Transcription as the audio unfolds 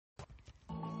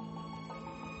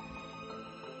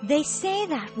They say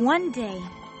that one day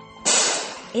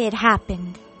it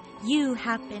happened. You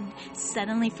happened.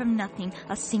 Suddenly from nothing,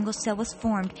 a single cell was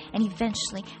formed, and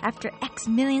eventually, after X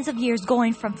millions of years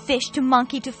going from fish to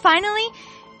monkey to finally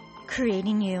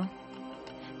creating you.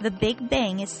 The Big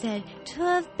Bang is said to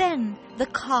have been the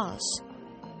cause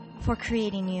for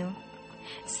creating you.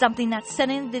 Something that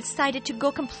suddenly decided to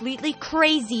go completely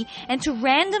crazy and to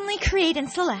randomly create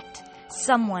and select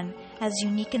someone as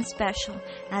unique and special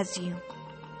as you.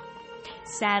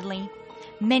 Sadly,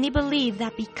 many believe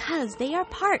that because they are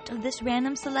part of this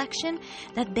random selection,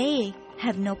 that they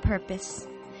have no purpose.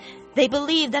 They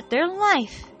believe that their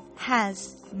life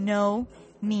has no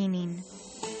meaning.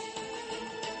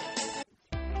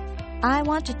 I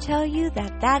want to tell you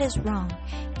that that is wrong.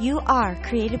 You are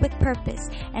created with purpose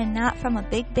and not from a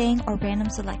big bang or random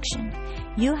selection.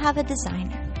 You have a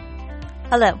designer.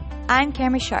 Hello, I'm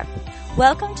Camry Sharp.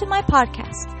 Welcome to my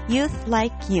podcast, Youth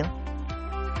Like You.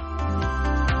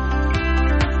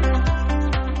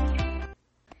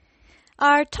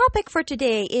 Our topic for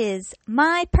today is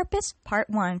My Purpose Part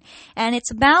 1, and it's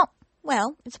about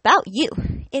you.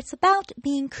 It's about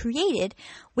being created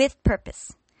with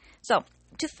purpose. So,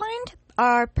 to find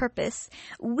our purpose,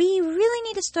 we really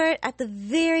need to start at the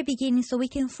very beginning so we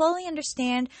can fully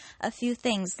understand a few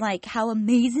things like how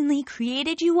amazingly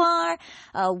created you are,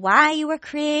 why you were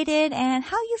created, and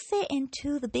how you fit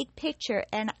into the big picture.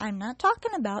 And I'm not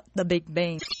talking about the Big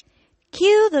Bang.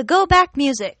 Cue the go back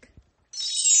music.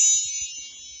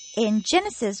 In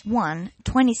Genesis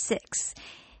 1:26,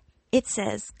 it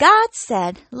says, God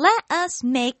said, "Let us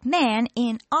make man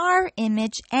in our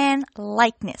image and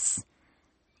likeness."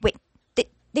 Wait,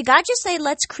 did God just say,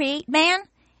 let's create man?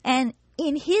 And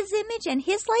in his image and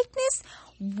his likeness?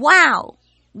 Wow!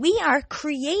 We are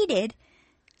created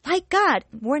like God.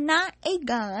 We're not a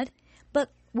God,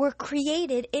 but we're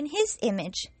created in his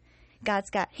image. God's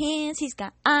got hands, he's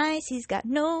got eyes, he's got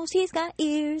nose, he's got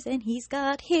ears, and he's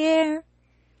got hair.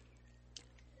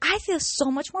 I feel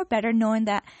so much more better knowing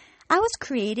that I was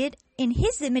created in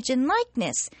his image and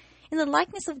likeness, in the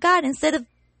likeness of God, instead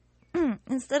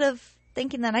of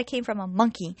thinking that I came from a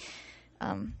monkey.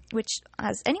 Which,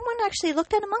 has anyone actually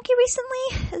looked at a monkey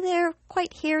recently? They're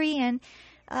quite hairy and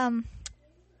some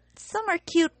are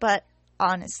cute, but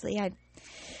honestly,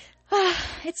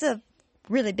 it's a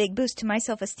really big boost to my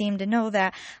self-esteem to know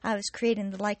that I was created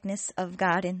in the likeness of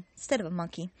God instead of a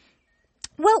monkey.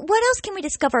 Well, what else can we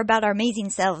discover about our amazing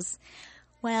selves?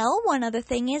 Well, one other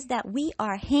thing is that we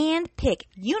are hand-picked,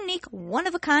 unique,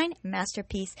 one-of-a-kind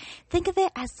masterpiece. Think of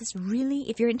it as this really,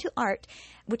 if you're into art,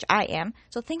 which I am,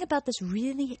 so think about this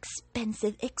really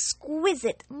expensive,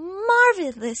 exquisite,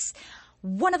 marvelous,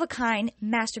 one-of-a-kind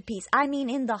masterpiece. I mean,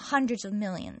 in the hundreds of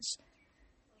millions.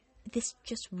 This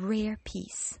just rare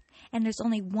piece, and there's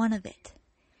only one of it.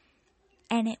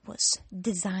 And it was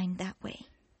designed that way.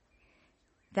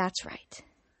 That's right.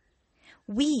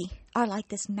 We are like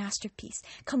this masterpiece,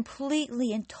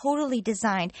 completely and totally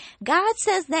designed. God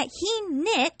says that he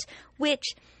knit,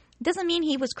 which doesn't mean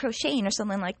he was crocheting or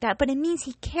something like that, but it means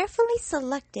he carefully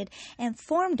selected and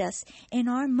formed us in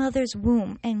our mother's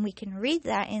womb. And we can read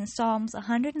that in Psalms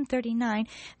 139,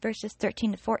 verses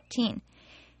 13 to 14.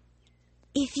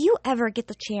 If you ever get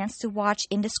the chance to watch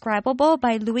Indescribable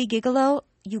by Louis Gigolo,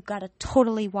 you gotta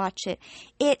totally watch it.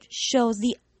 It shows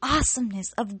the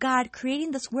awesomeness of God creating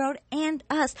this world and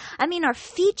us. I mean, our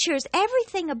features,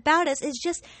 everything about us is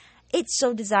just, it's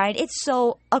so designed. It's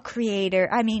so a creator.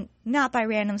 I mean, not by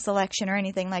random selection or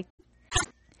anything like that.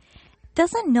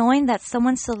 Doesn't knowing that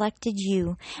someone selected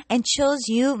you and chose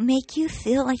you make you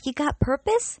feel like you got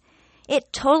purpose?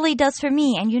 It totally does for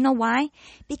me. And you know why?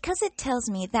 Because it tells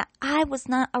me that I was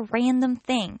not a random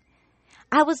thing.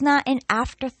 I was not an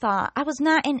afterthought. I was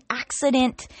not an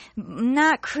accident,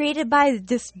 not created by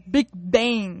this big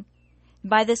bang,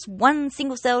 by this one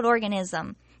single-celled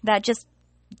organism that just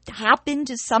happened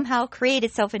to somehow create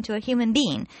itself into a human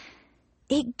being.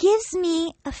 It gives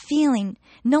me a feeling,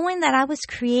 knowing that I was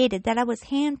created, that I was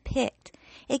handpicked.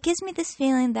 It gives me this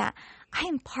feeling that I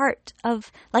am part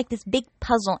of like this big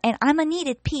puzzle, and I'm a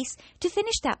needed piece to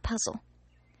finish that puzzle.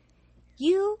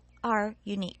 You are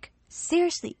unique.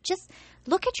 Seriously, just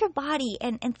look at your body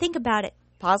and think about it.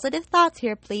 Positive thoughts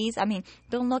here, please. I mean,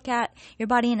 don't look at your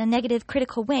body in a negative,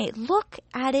 critical way. Look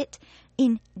at it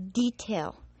in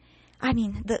detail. I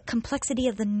mean, the complexity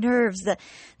of the nerves, the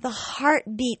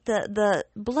heartbeat, the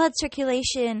blood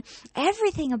circulation,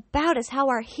 everything about us, how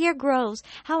our hair grows,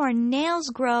 how our nails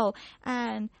grow,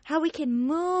 and how we can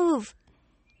move.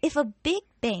 If a big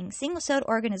bang, single-celled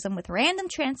organism with random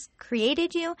chance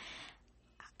created you,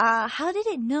 how did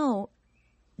it know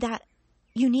that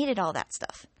you needed all that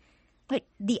stuff? Like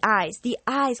the eyes,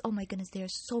 oh my goodness, they're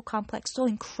so complex, so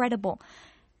incredible.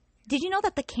 Did you know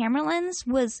that the camera lens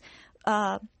was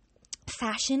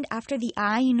fashioned after the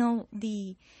eye? You know,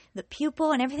 the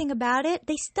pupil and everything about it.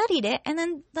 They studied it and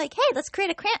then like, hey, let's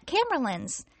create a camera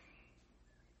lens.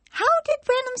 How did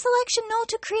random selection know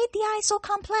to create the eye so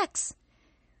complex?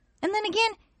 And then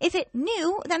again, if it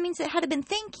knew, that means it had been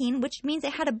thinking, which means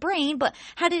it had a brain. But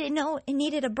how did it know it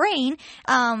needed a brain?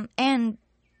 And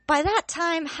by that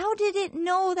time, how did it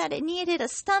know that it needed a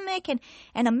stomach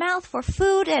and a mouth for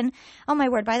food? And oh my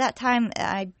word, by that time,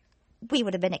 we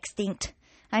would have been extinct.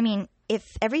 I mean,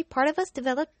 if every part of us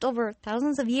developed over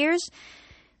thousands of years,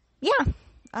 yeah,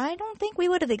 I don't think we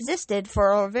would have existed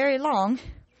for very long.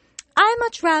 I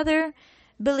much rather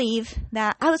believe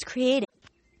that I was created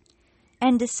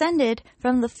and descended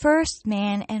from the first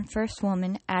man and first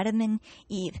woman, Adam and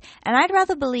Eve. And I'd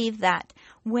rather believe that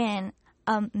when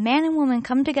man and woman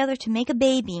come together to make a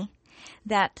baby,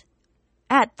 that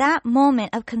at that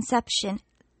moment of conception,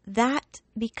 that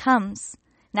becomes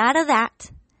not a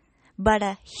that, but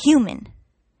a human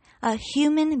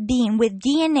being with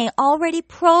DNA already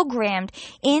programmed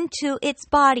into its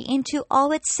body, into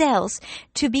all its cells,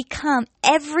 to become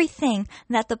everything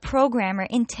that the programmer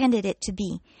intended it to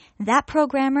be. That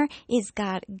programmer is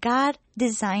God. God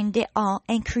designed it all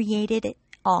and created it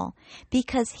all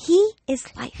because He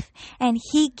is life and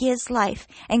He gives life.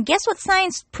 And guess what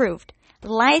science proved?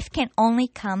 Life can only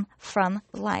come from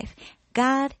life.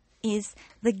 God is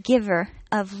the giver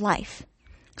of life.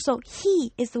 So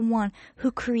He is the one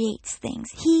who creates things.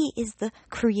 He is the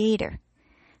creator.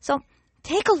 So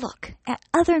take a look at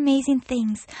other amazing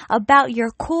things about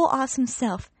your cool, awesome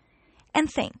self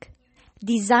and think,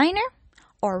 designer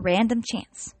or random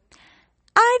chance?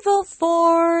 I vote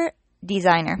for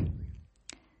designer.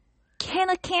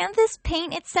 Can a canvas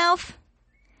paint itself?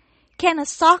 Can a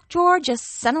sock drawer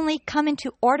just suddenly come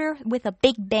into order with a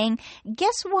big bang?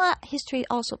 Guess what history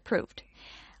also proved?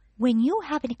 When you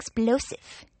have an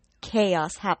explosive,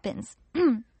 chaos happens.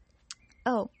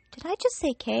 Oh, did I just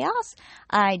say chaos?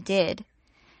 I did.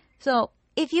 So,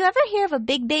 if you ever hear of a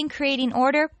big bang creating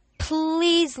order,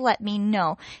 please let me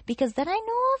know. Because that I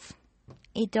know of,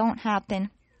 it don't happen.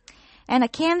 And a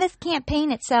canvas can't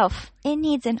paint itself. It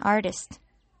needs an artist.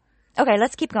 Okay,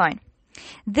 let's keep going.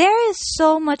 There is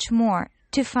so much more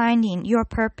to finding your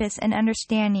purpose and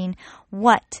understanding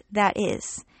what that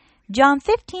is. John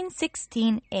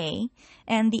 15:16a,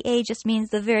 and the A just means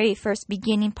the very first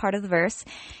beginning part of the verse,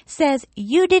 says,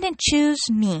 "You didn't choose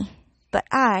me, but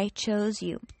I chose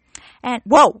you." And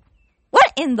whoa,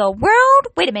 what in the world?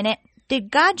 Wait a minute.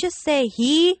 Did God just say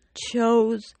He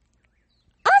chose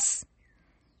us?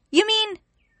 You mean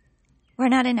we're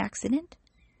not an accident?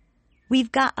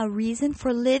 We've got a reason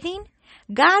for living?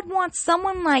 God wants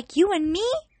someone like you and me?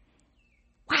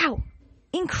 Wow,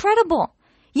 incredible.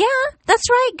 Yeah, that's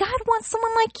right. God wants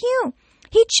someone like you.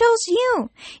 He chose you.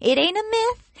 It ain't a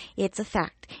myth. It's a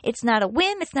fact. It's not a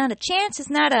whim. It's not a chance. It's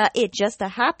not it just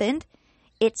happened.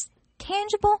 It's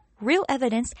tangible, real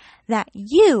evidence that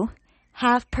you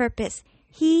have purpose.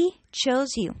 He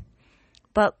chose you.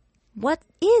 But what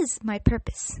is my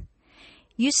purpose?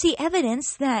 You see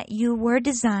evidence that you were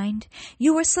designed,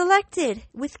 you were selected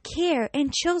with care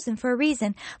and chosen for a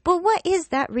reason. But what is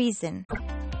that reason?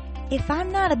 If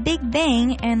I'm not a big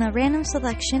bang and a random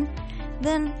selection,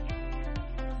 then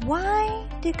why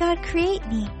did God create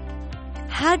me?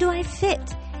 How do I fit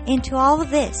into all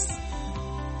of this?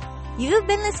 You've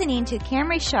been listening to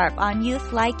Camry Sharp on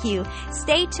Youth Like You.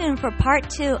 Stay tuned for part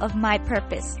 2 of My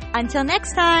Purpose. Until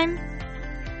next time.